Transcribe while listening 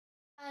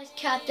Guys,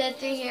 Captain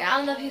 3 here. I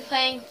don't know if you're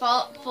playing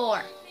Fallout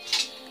 4.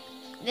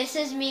 This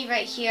is me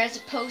right here as a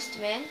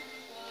postman.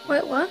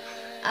 Wait, what?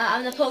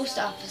 I'm the post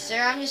officer.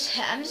 I'm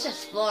just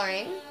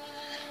exploring.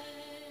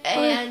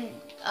 And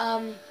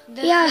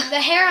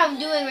the hair I'm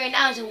doing right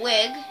now is a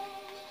wig.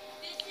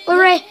 Well,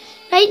 right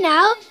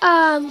now,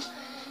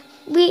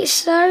 we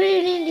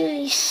started in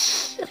doing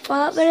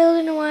Fallout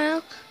videos in a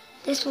while.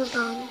 This was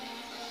gone,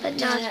 but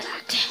now it's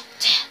back.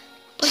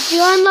 But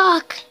you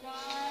unlock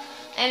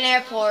an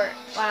airport.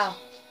 Wow.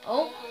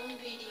 Oh.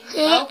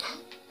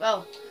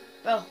 Bro.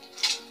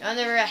 You're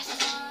under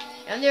arrest.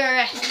 You're under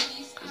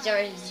arrest.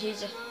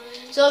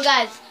 So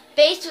guys,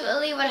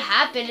 basically what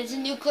happened is a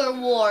nuclear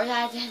war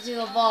that has to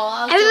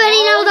evolve.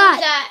 Everybody know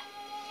that.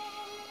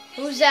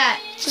 Who's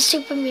that? It's a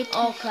super mutant.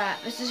 Oh crap,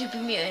 it's a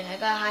super mutant. I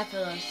got high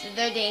pillows.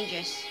 They're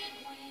dangerous.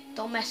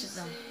 Don't mess with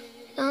them.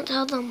 Don't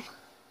tell them.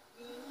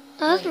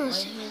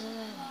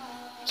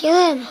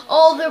 Kill him.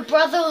 Oh, they're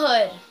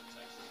Brotherhood.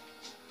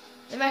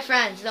 They're my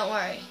friends, don't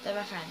worry. They're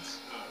my friends.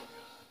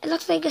 It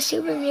looks like a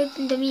super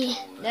mutant to me.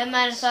 That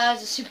man thought I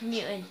was a super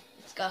mutant.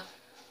 Let's go.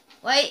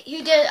 Wait,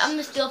 who did? I'm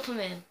gonna steal from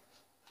him.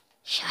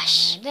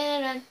 Shush.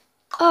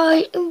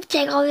 Oh,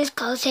 take all his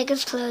clothes. Take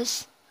his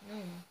clothes.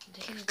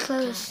 Take his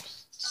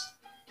clothes.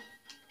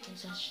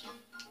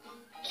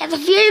 He has a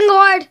fusion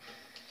cord.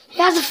 He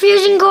has a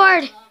fusion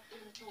cord.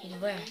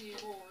 Where?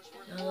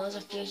 No, those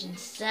are fusion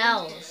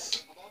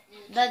cells.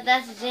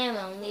 That's his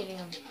ammo. I'm leaving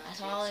him.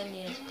 That's all I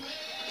need.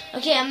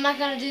 Okay, I'm not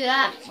gonna do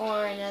that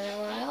for another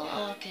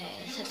while. Okay,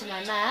 let's head to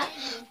my map.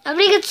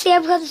 Nobody can see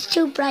it because it's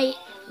too bright.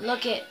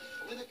 Look at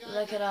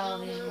all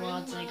these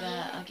worlds I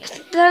got. Okay,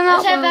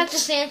 let's head back to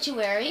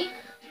Sanctuary.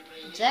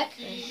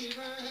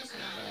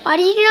 Why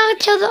do you not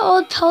kill the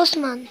old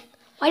postman?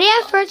 Why do you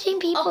have 13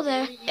 people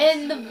there?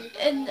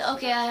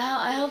 Okay,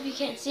 I hope you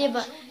can't see it,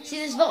 but see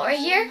this vault right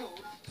here?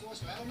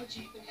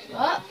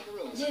 What?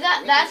 See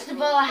that? That's the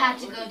vault I have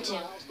to go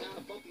to.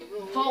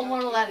 Vault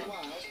 111.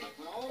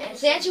 And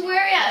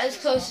Sanctuary is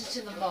closest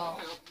to the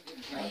vault.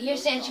 Right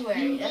here's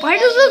Sanctuary. Why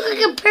does it look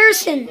like a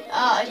person?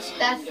 Oh,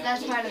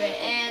 that's part of it.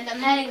 And I'm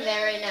heading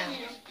there right now.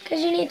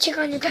 Because you need to check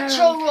on your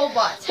control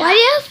robots. Why do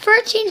you have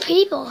 13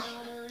 people?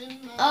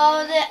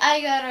 Oh,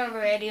 I got a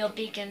radio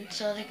beacon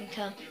so they can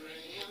come.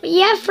 But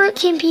you have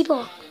 13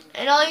 people.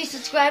 And all you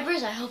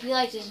subscribers, I hope you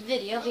like this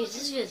video because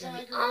this video is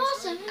gonna be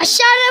awesome. A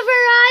shout out for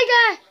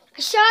Ryder.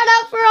 A shout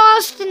out for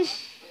Austin.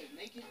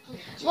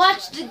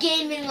 Watch the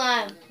gaming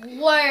live.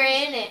 We're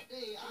in it.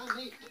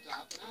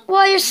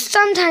 Well, you're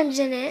sometimes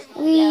in it.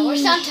 Yeah, we're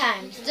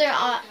sometimes.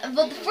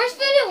 But the first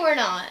video we're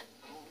not.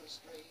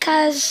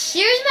 Cause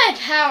here's my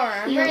power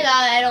armor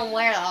that I don't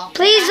wear all.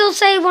 Please don't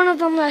say one of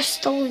them are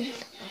stolen.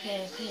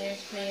 Okay,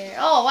 clear.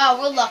 Oh wow,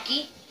 we're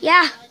lucky.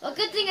 Yeah. Well,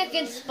 good thing I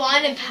can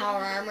spawn in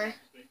power armor.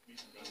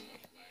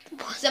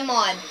 It's a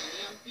mod.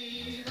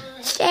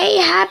 Say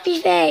happy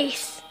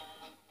face.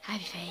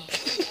 Happy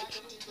face.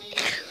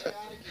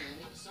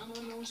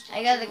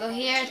 I gotta go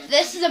here.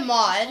 This is a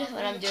mod,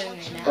 what I'm doing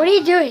right now. What are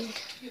you doing?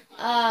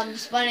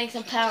 Spawning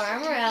some power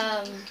armor.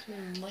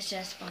 What should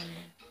I spawn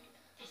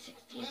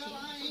in?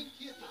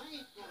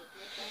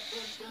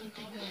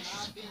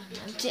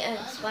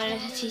 I'm spawning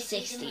a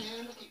T60.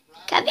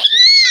 Come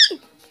here.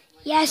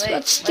 Yes,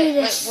 let's do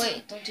this.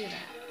 Wait, don't do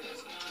that.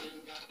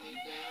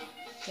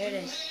 Here it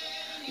is.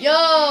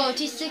 Yo,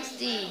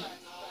 T60.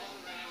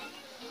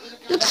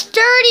 Looks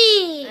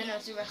dirty. I know,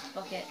 it's a rust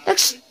bucket.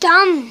 Looks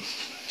dumb.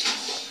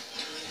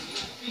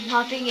 I'm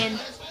hopping in.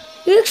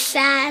 You look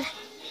sad.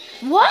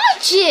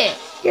 Watch it.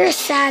 You're a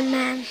sad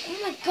man. Oh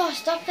my gosh,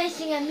 stop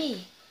facing at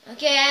me.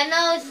 Okay, I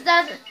know it's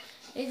that.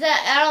 I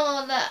don't know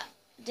what that.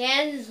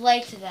 Dan is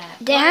late to that.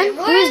 Dan?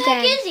 Where the Dan?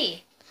 heck is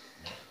he?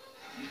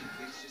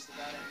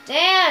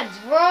 Dan,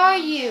 where are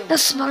you? No,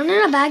 spawn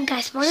in a bad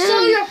guy.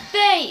 Show your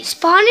face.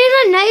 Spawn in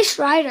a nice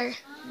rider.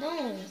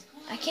 No,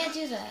 I can't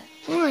do that.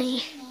 Why?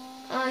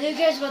 Who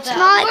cares about that? It's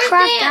not like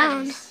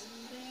Crackdown.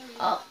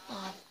 Oh,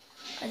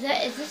 is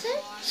this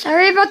it?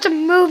 Sorry about the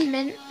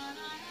movement.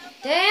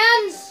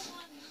 Dan's,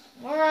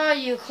 where are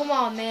you? Come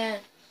on,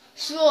 man.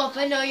 Slow up.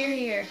 I know you're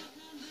here.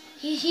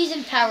 He's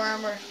in power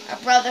armor. A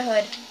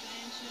Brotherhood.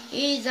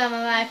 He's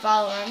my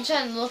follower. I'm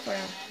trying to look for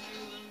him.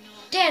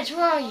 Dan,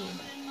 where are you?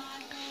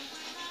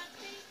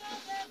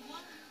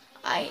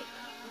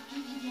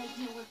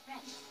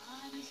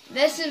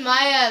 This is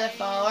my other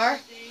follower.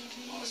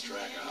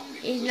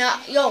 He's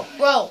not. Yo,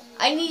 bro.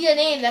 I need a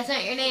name. That's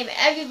not your name.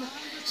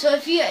 So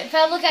if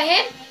I look at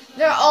him,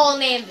 they're all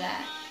named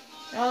that.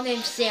 They're all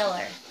named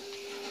Sailor.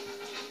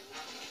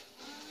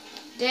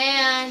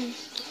 Dan.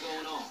 He's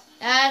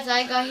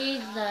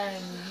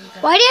done.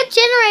 Why do you have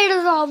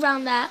generators all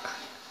around that?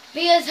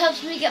 Because it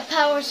helps me get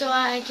power so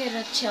I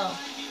can chill.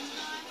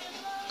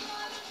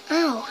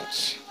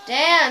 Ouch.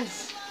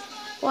 Dance.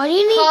 Why do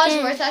you need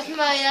Cosworth, that's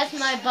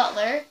my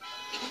butler.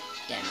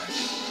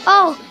 Dennis.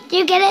 Oh, do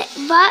you get it?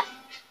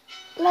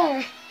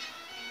 Butler.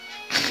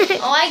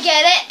 Oh, I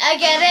get it.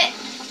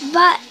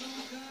 But.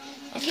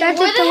 Where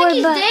the heck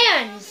is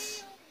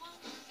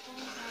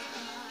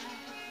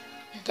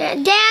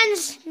Dan's?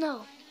 Dan's,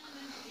 no.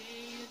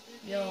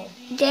 Yo.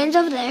 Dan's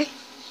over there.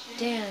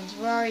 Dan,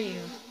 where are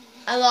you?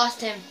 I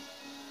lost him.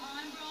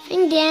 I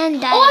think Dan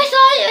died. Oh, I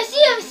saw it.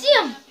 I see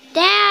him.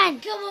 Dan!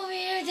 Come over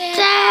here, Dan.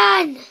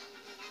 Dan!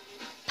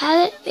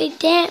 Pilot, wait,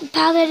 Dan,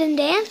 Pilot and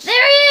Dance? There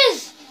he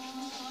is.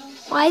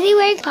 Why is he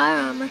wearing power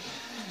armor?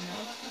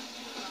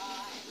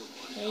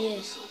 There he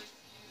is.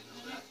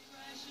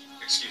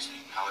 Excuse me,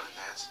 Paladin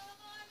Dance.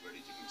 Ready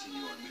to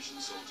continue our mission,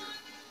 soldier?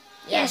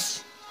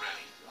 Yes.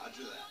 Ready.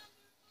 Roger that.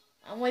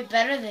 I'm way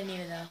better than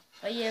you, though.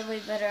 But you have way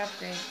better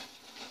upgrade.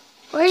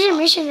 Where's your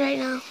mission right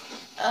now?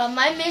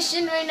 My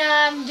mission right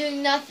now, I'm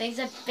doing nothing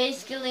except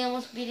basically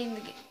almost beating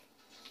the game.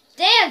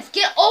 Dance,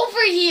 get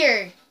over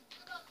here!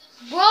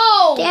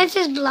 Bro! Dance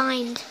is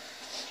blind.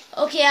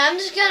 Okay, I'm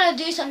just gonna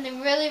do something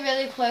really,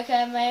 really quick.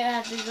 I might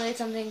have to delete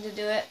something to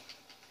do it.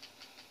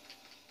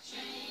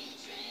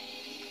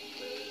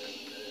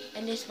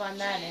 And just spawn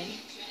that in.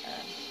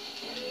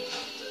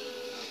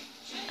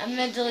 I'm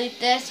gonna delete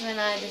this when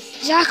I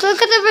just... Zach,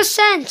 look at the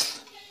percent.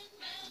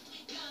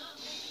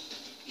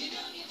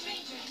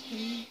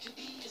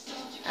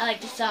 I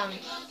like the song.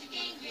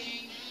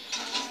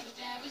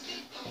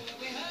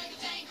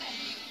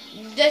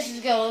 This is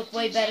gonna look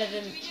way better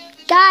than...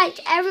 Guys,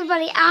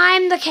 everybody,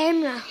 I'm the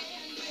camera.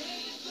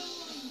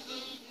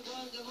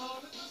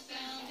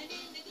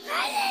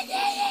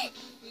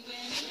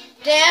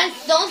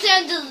 Dance, don't say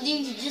I'm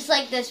deleting just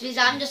like this because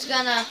I'm just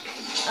gonna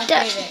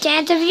upgrade it.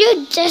 Dance, if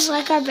you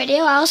dislike our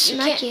video, I'll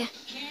smack you.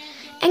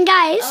 And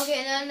guys,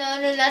 Okay,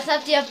 no, that's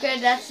not the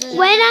upgrade. That's the...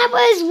 when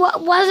I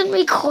wasn't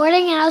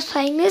recording and I was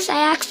playing this,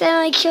 I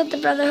accidentally killed the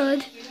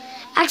Brotherhood.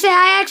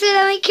 I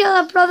accidentally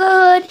killed a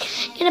Brotherhood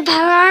in a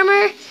power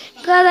armor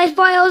because I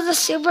thought it was a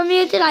super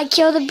mutant. I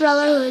killed the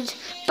Brotherhood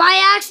by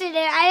accident.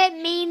 I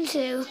didn't mean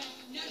to.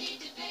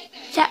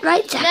 Is that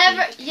right, Zach?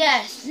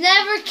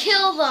 Never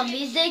kill them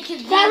because they can...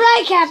 Is that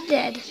right,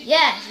 Captain?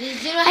 Yes,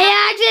 because you don't have... I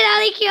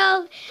accidentally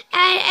killed,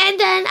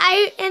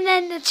 and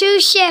then the two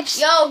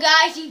ships. Yo,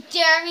 guys, you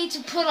dare me to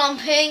put on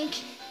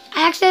pink?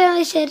 I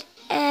accidentally said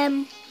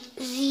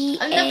Z.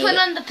 I'm gonna put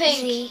on the pink.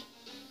 Z.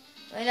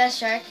 Wait, that's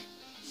shark.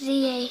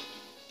 Z A.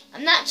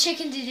 I'm not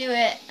chicken to do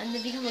it. I'm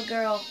gonna become a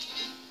girl.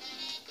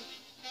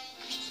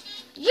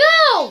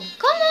 Yo,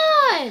 come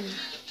on!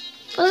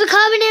 Put a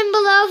comment in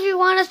below if you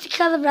want us to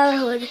kill the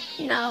Brotherhood.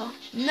 No.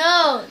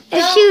 No.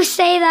 If you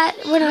say that,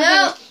 we're not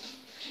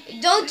No.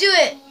 Don't do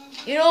it.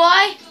 You know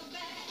why?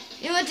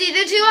 You know what they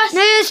did to us?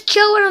 No, just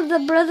kill one of the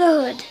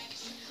Brotherhood.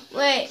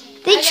 Wait.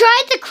 They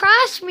tried to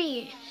crash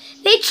me.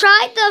 They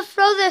tried to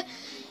throw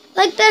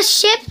the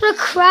ships were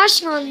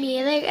crashing on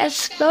me. They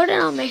exploded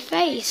on my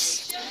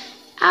face.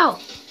 Ow.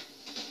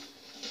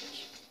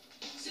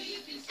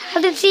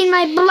 Haven't seen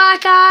my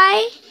black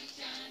eye?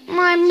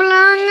 My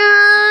black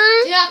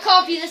eye? Do not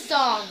copy the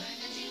song.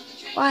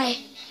 Why?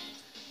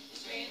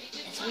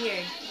 It's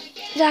weird.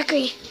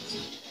 Zachary.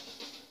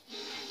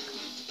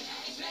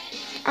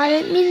 I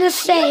didn't mean to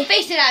say.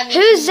 Face it at me.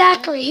 Who's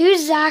Zachary?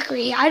 Who's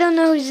Zachary? I don't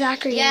know who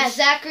Zachary Yeah, is.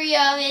 Zachary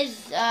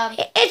is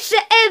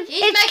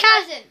He's my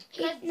cousin.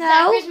 No.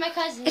 Zachary's my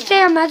cousin. It's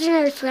their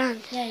imaginary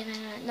friend. Yeah,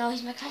 no,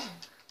 he's my cousin.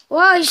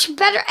 Whoa, you should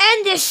better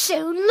end this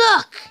soon.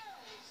 Look.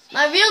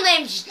 My real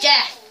name's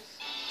Jeff.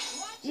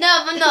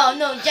 No,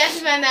 Jeff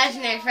is my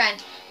imaginary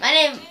friend. My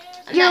name.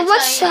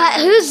 What's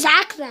that? Who's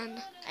Zach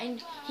then?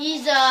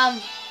 He's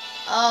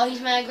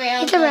he's my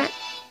great It's a uncle. rat.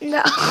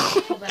 No.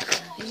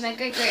 He's my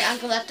great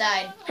uncle that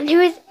died. And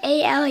who is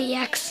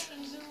Alex?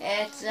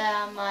 It's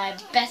my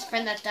best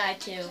friend that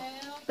died too.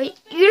 Wait,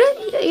 you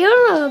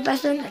don't know the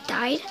best friend that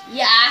died?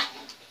 Yeah.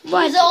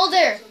 What? He's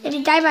older. Did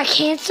he die by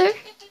cancer?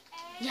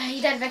 Yeah,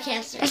 he died by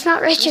cancer. That's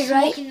not Richard, He's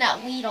right? smoking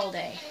that weed all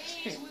day.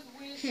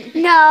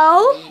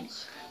 No.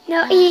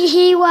 No,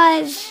 he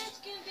was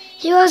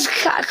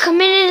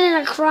committed in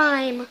a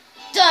crime.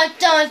 Dun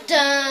dun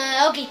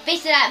dun. Okay,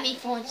 face it at me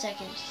for 1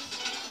 second.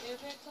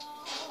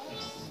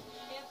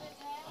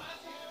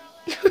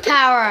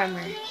 Power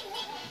armor.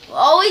 We'll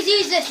always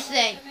use this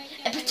thing.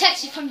 It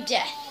protects you from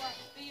death.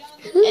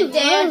 And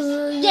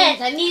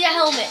Dance, I need a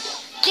helmet.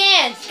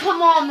 Dance,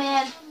 come on,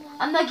 man.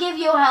 I'm gonna give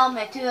you a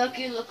helmet to make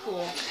you look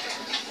cool.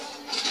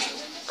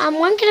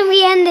 When can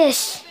we end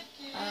this?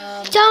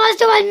 It's almost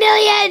to 1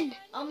 million.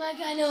 Oh my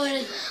God, no, it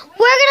is.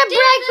 We're gonna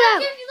break Dance, I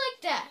them. give you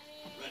like that.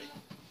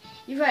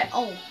 You're right.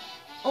 Oh,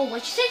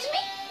 what'd you say to me?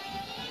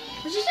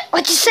 What'd you say?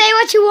 What you say,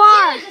 what you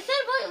are. I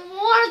said about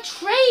want to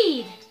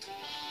trade.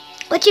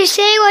 What you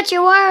say, what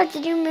you are.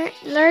 Did you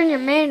learn your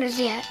manners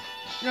yet?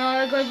 No,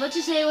 I go, what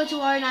you say, what you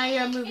are, now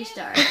you're a movie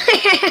star.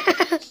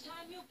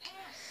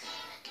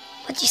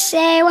 What you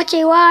say, what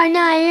you are.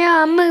 Now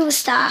you're a movie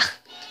star.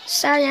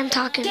 Sorry, I'm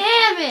talking.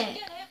 Damn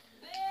it!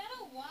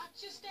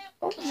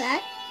 What was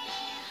that?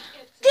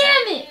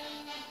 Damn it!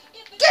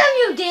 Damn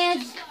you,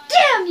 Dance!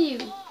 Damn you!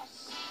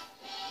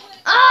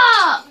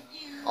 Ah!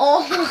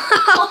 Oh,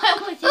 I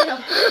was in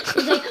him.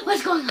 He's like,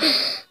 what's going on?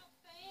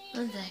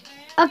 1 sec.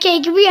 Okay,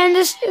 can we end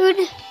this,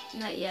 dude?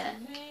 Not yet.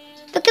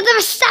 Look at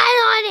the sign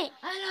on it.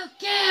 I don't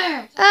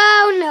care.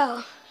 Oh,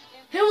 no.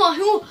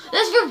 Who?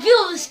 Let's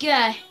reveal this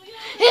guy.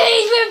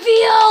 He's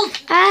revealed!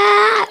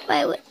 Ah,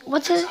 wait,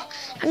 what's his?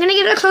 I'm gonna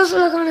get a closer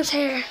look on his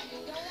hair.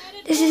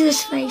 This is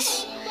his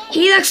face.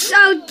 He looks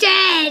so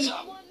dead.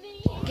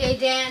 Okay,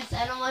 dance.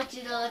 I don't want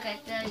you to look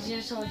like that as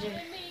your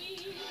soldier.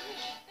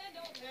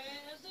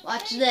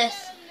 Watch this.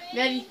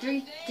 Ready?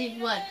 3, 2,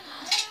 1.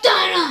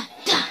 Dun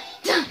dun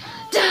dun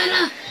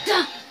dun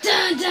dun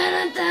dun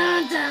dun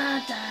dun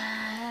dun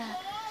dun.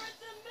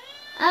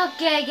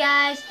 Okay,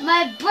 guys.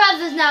 My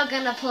brother's now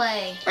gonna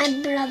play.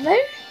 My brother?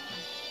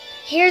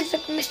 Here's the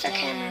Mr.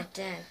 Camera.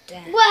 Dun,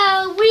 dun.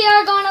 Well, we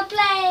are gonna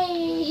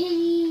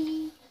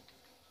play.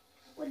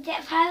 With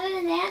that pilot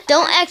and that.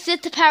 Don't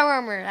exit the power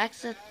armor.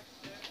 Exit.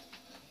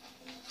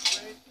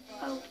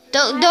 Oh,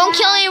 Don't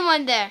kill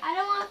anyone there. I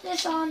don't want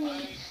this on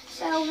me.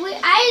 So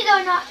I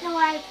do not know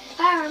I have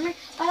power armor,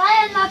 but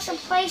I unlocked some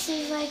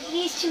places like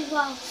these 2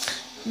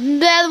 vaults.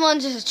 The other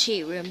one's just a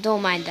cheat room.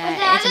 Don't mind But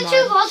that. the It's a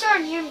other 2 mod. vaults are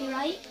near me,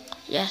 right?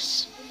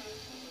 Yes.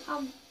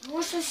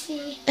 What's this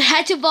see?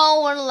 Head to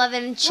vault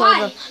 111 and show Why?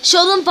 them.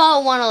 Show them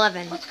vault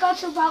 111. Let's go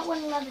to vault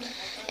 111.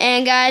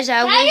 And guys,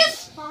 Can I will.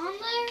 just spawn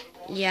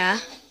there? Yeah.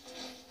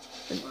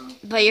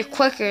 But you're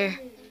quicker.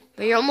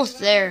 But you're almost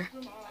there.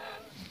 I'm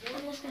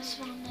just gonna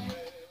spawn there.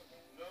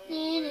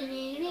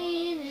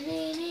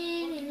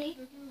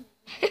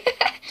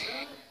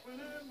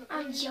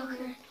 I'm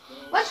Joker.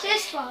 What's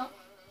this vault?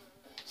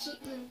 Cheat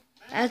room.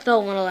 That's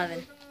vault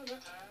 111.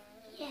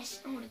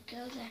 Yes, I want to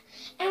go there.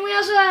 And we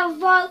also have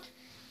vault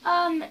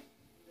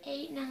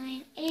 8,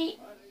 9, 8,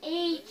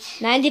 8.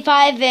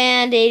 95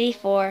 and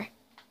 84.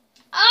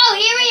 Oh,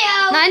 here we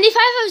go.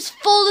 95 was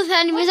full of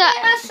enemies. Let's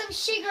get us some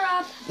sugar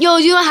up. Yo,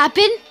 you know what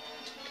happened?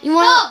 You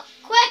want?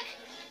 Go, quick.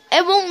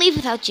 It won't leave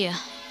without you.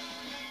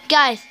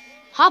 Guys,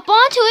 hop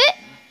onto it.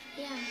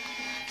 Yeah.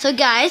 So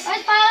guys,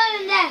 Where's Pilot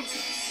and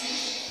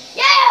Dance?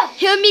 Yeah.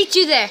 he'll meet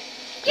you there.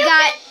 You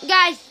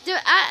Guys, there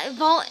at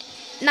vault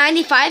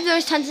 95 there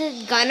was tons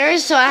of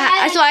gunners, so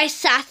I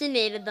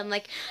assassinated them.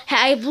 Like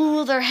I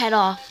blew their head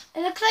off.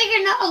 It looks like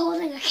you're not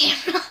holding a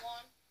camera.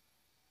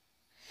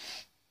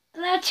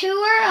 The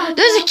tour of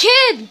There's a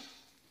kid.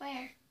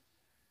 where?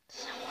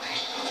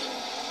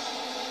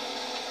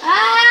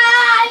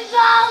 Ah, I'm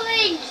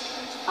falling.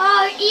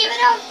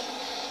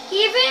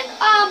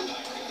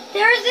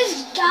 There's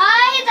this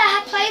guy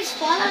that plays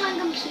Fallout on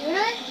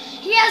computer.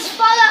 He has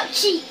Fallout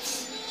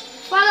cheats.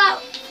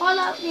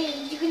 Fallout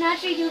names. You can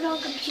actually do it on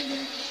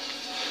computer.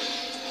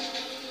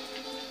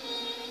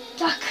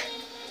 Duck.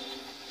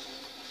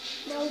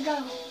 There we go.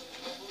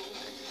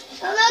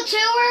 So the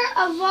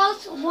tour of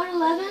Vault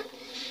 111.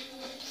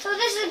 So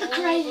this is the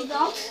crazy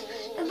vault.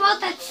 The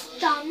vault that's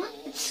dumb.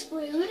 It's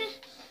screwed.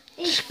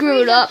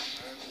 Screwed up.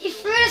 He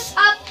threw us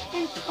up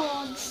in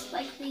pods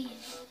like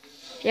these.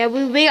 Yeah,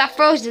 we got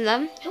frozen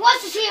them. Who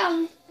wants to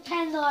see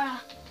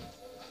Pandora?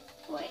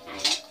 Wait,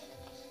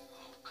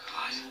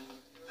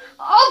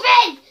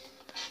 Open!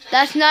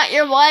 That's not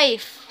your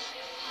wife.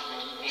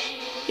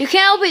 You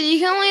can't open. You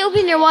can only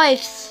open your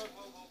wife's.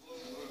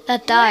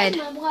 That died.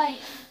 Where's my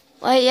wife?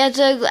 Wait, you have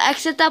to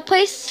exit that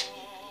place.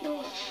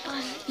 No,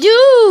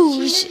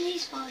 Dude. she's in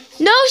these pods.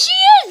 No, she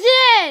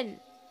isn't.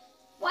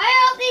 Why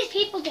are all these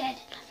people dead?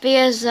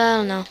 Because I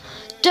don't know.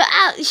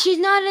 She's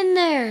not in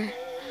there.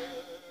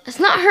 That's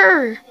not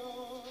her.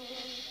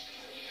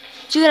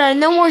 You gotta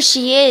know where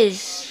she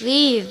is.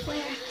 Leave.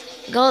 Where?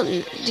 Go.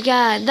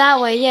 Yeah, that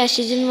way. Yeah,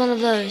 she's in one of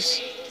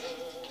those.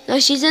 No,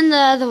 she's in the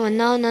other one.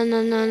 No.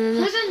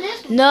 Who's in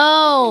this one?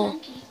 No.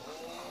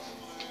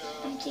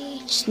 Empty.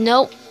 Just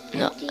nope.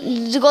 No.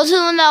 Go to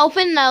the one that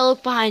opened and I'll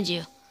look behind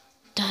you.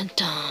 Dun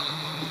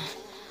dun.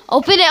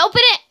 Open it.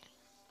 Open it.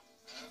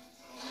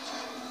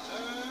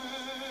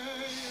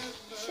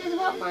 This is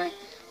about my...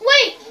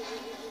 Wait!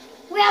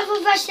 We have an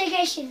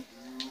investigation.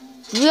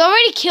 We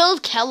already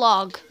killed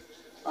Kellogg.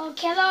 Well,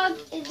 Kellogg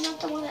is not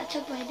the one that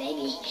took my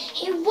baby.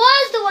 He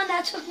was the one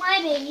that took my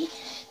baby,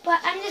 but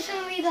I'm just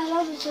going to leave that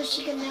open so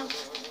she can melt.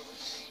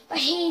 But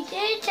he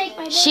did take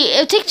my baby.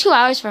 It'll take 2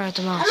 hours for her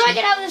to melt. How do I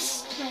get out of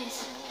this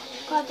place?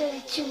 Go out there,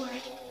 like, 2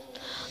 hours.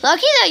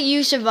 Lucky that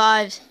you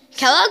survived.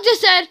 Kellogg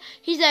just said,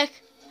 he's like,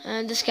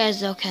 this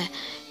guy's okay.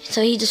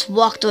 So he just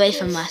walked away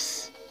from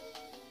us.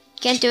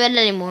 Can't do it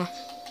anymore.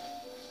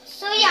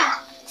 So, yeah.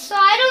 So,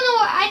 I don't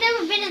know. I've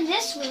never been in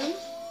this room.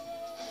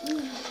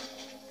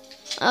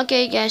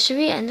 Okay, guys, should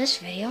we end this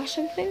video or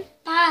something?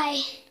 Bye.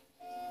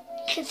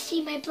 You can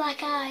see my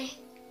black eye.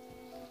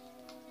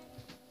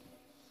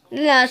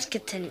 No, let's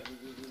continue.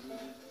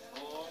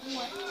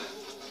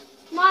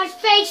 My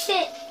face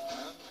it.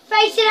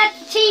 Face it at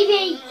the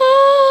TV.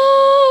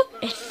 Oh,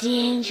 it's the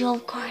Angel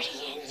of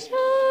Guardians.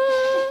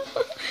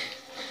 Oh.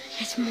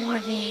 It's more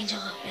of the Angel.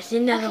 It's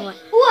another one.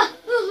 What?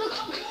 Look.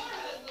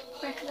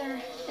 Look,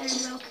 they're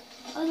milk.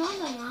 Oh, no,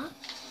 they're not.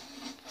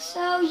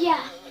 So,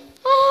 yeah.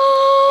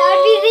 Oh. That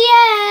would be the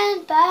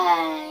end.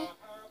 Bye.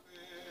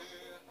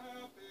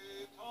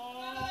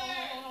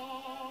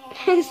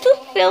 I'm still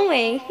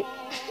filming.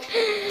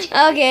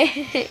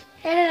 Okay.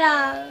 Turn it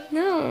off.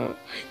 No.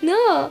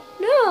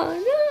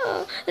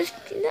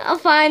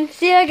 Fine.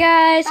 See you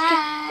guys.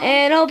 Bye.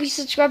 And I hope you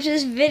subscribe to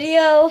this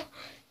video.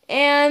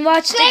 And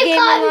watch the Same gaming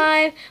time.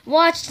 live.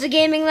 Watch the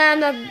gaming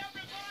live.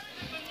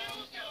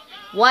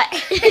 What?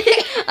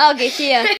 Okay, see ya.